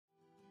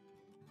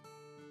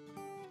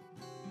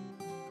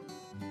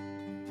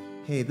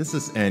Hey, this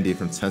is Andy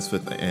from Tennis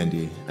with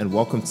Andy, and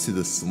welcome to the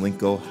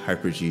Solinco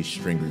Hyper G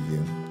string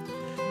review.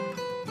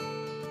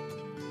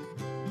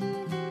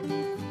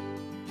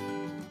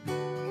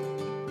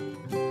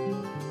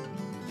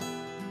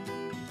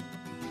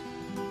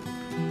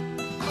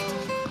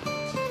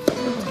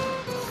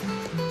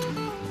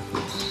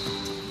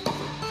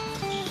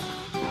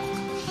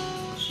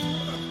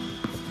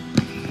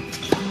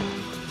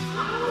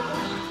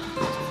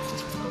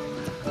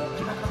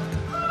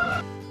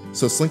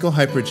 So Solinco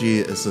Hyper G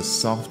is a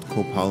soft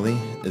copoly.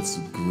 It's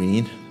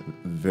green,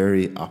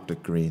 very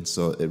optic green,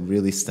 so it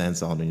really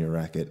stands out in your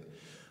racket.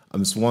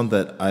 It's one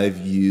that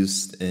I've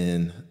used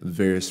in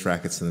various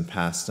rackets in the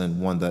past,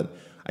 and one that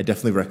I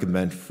definitely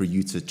recommend for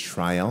you to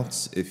try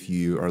out if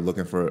you are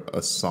looking for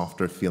a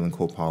softer feeling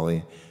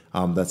copoly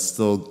that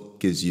still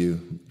gives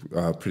you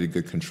pretty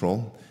good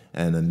control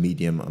and a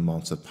medium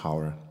amount of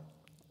power.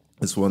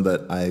 It's one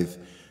that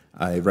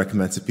I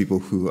recommend to people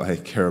who I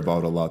care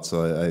about a lot,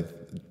 so I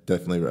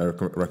definitely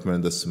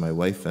recommend this to my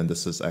wife, and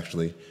this is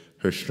actually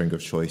her string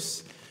of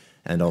choice,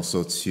 and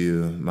also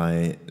to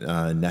my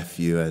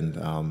nephew and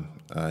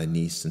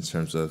niece, in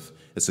terms of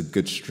it's a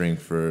good string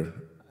for,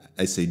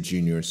 I say,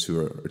 juniors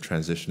who are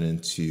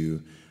transitioning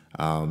to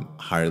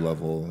higher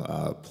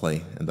level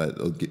play, and that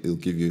it'll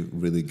give you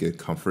really good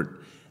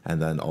comfort,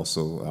 and then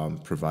also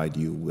provide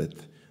you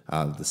with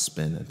the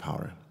spin and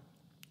power.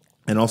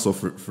 And also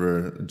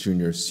for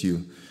juniors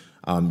too,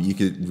 you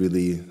could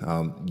really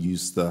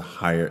use the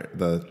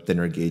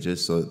thinner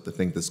gauges. So I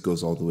think this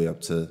goes all the way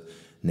up to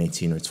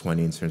 19 or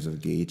 20 in terms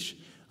of gauge,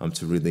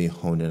 to really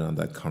hone in on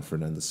that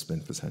comfort and the spin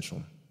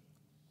potential.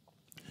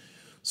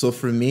 So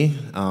for me,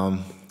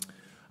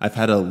 I've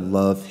had a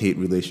love-hate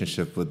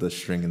relationship with the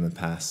string in the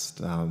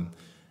past.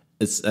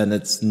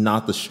 It's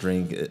not the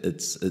string,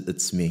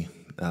 it's me.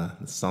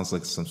 It sounds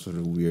like some sort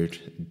of weird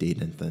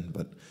dating thing,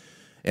 but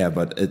yeah,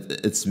 but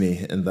it's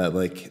me, in that,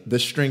 like,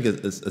 this string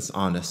is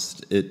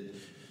honest. It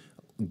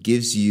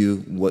gives you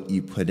what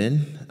you put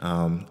in,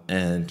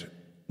 and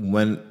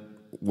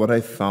what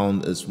I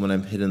found is when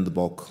I'm hitting the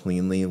ball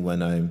cleanly,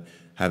 when I'm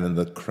having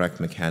the correct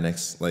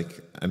mechanics,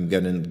 like I'm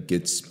getting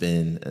good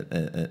spin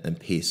and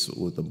pace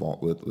with the ball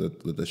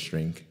with the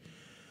string.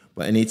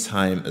 But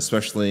anytime,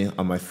 especially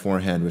on my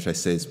forehand, which I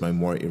say is my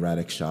more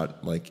erratic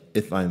shot, like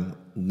if I'm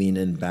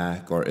leaning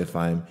back or if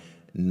I'm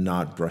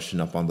not brushing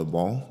up on the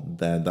ball,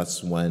 then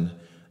that's when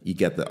you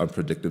get the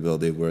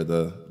unpredictability where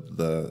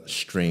the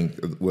string,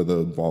 where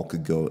the ball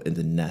could go in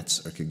the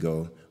nets or could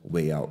go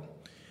way out.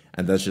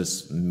 And that's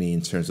just me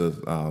in terms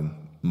of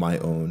my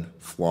own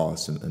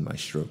flaws and my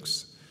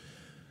strokes.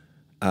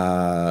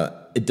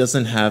 It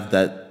doesn't have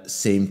that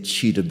same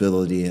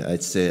cheatability,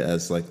 I'd say,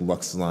 as like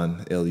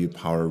Luxilon ALU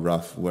Power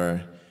Rough,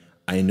 where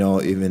I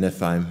know even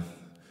if I'm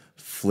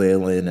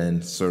flailing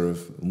and sort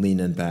of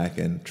leaning back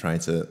and trying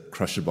to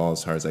crush the ball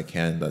as hard as I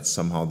can, that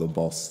somehow the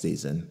ball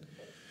stays in.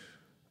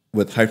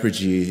 With Hyper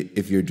G,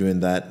 if you're doing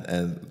that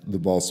and the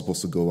ball's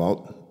supposed to go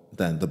out,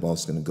 then the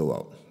ball's going to go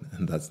out.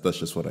 And that's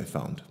just what I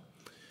found.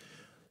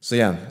 So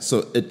yeah,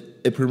 so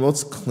it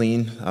promotes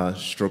clean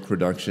stroke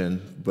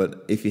production,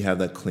 but if you have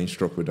that clean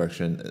stroke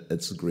production,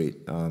 it's great.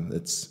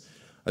 It's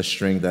a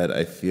string that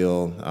I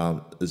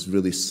feel is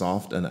really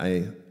soft, and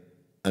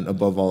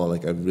above all,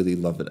 like, I really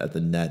love it at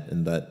the net,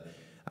 in that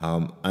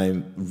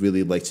I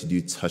really like to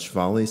do touch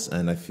volleys,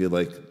 and I feel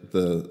like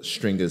the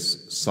string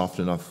is soft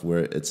enough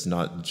where it's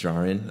not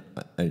jarring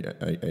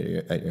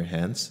at your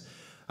hands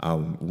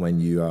when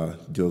you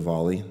do a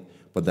volley.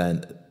 But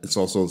then it's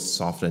also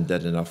soft and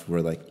dead enough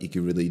where, like, you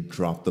can really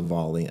drop the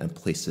volley and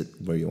place it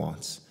where you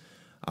want.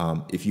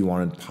 If you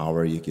wanted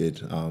power, you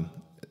could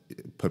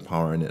put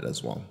power in it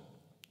as well.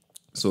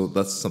 So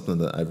that's something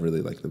that I've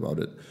really liked about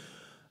it.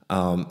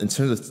 In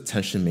terms of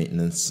tension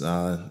maintenance,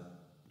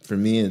 for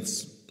me,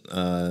 it's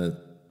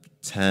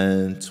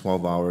 10,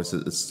 12 hours.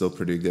 It's still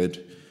pretty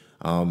good.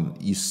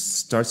 You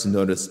start to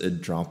notice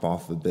it drop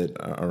off a bit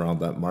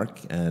around that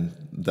mark, and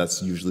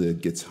that's usually a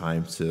good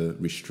time to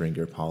restring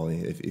your poly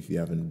if you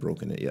haven't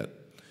broken it yet.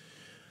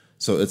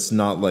 So it's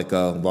not like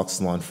a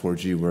Luxilon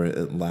 4G where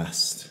it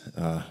lasts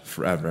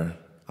forever.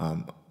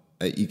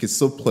 You can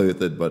still play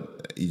with it,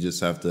 but you just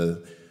have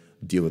to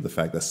deal with the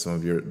fact that some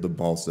of the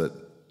balls that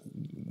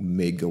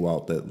may go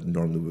out that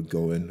normally would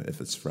go in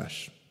if it's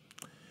fresh.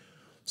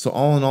 So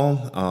all in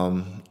all,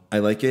 I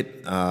like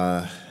it.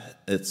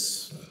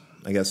 It's,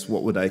 I guess,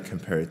 what would I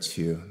compare it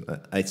to?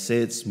 I'd say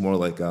it's more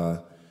like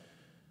a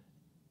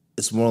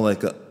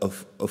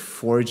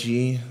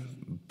 4G,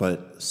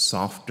 but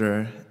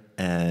softer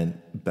and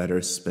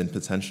better spin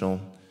potential.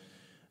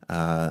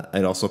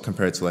 I'd also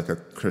compare it to like a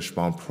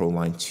Kirschbaum Pro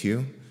Line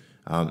 2,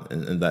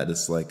 and that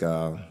is like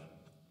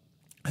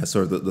has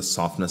sort of the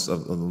softness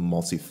of the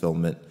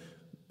multi-filament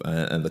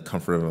and the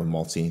comfort of a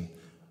multi,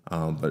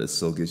 but it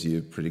still gives you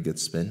a pretty good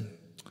spin.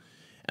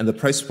 And the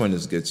price point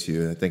is good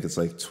too. I think it's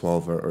like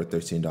 $12 or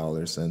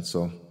 $13, and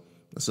so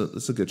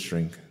it's a good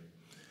string.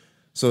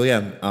 So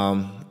yeah,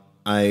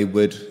 I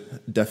would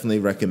definitely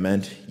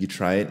recommend you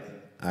try it.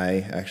 I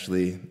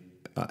actually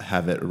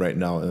have it right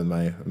now in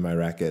my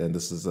racket, and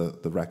this is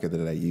the racket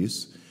that I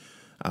use.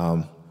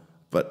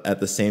 But at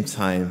the same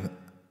time,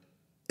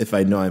 if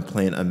I know I'm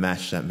playing a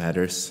match that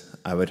matters,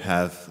 I would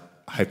have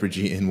Hyper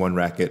G in one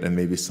racket and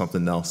maybe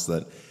something else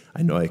that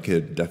I know I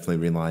could definitely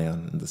rely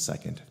on in the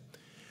second.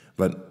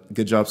 But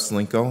good job,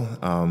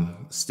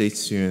 Solinco. Stay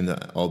tuned.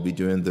 I'll be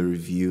doing the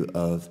review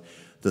of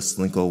the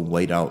Solinco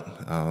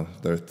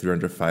Whiteout, the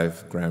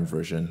 305-gram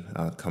version,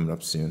 coming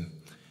up soon.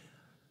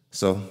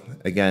 So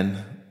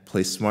again,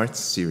 play smart,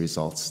 see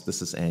results.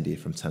 This is Andy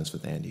from Tennis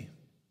with Andy.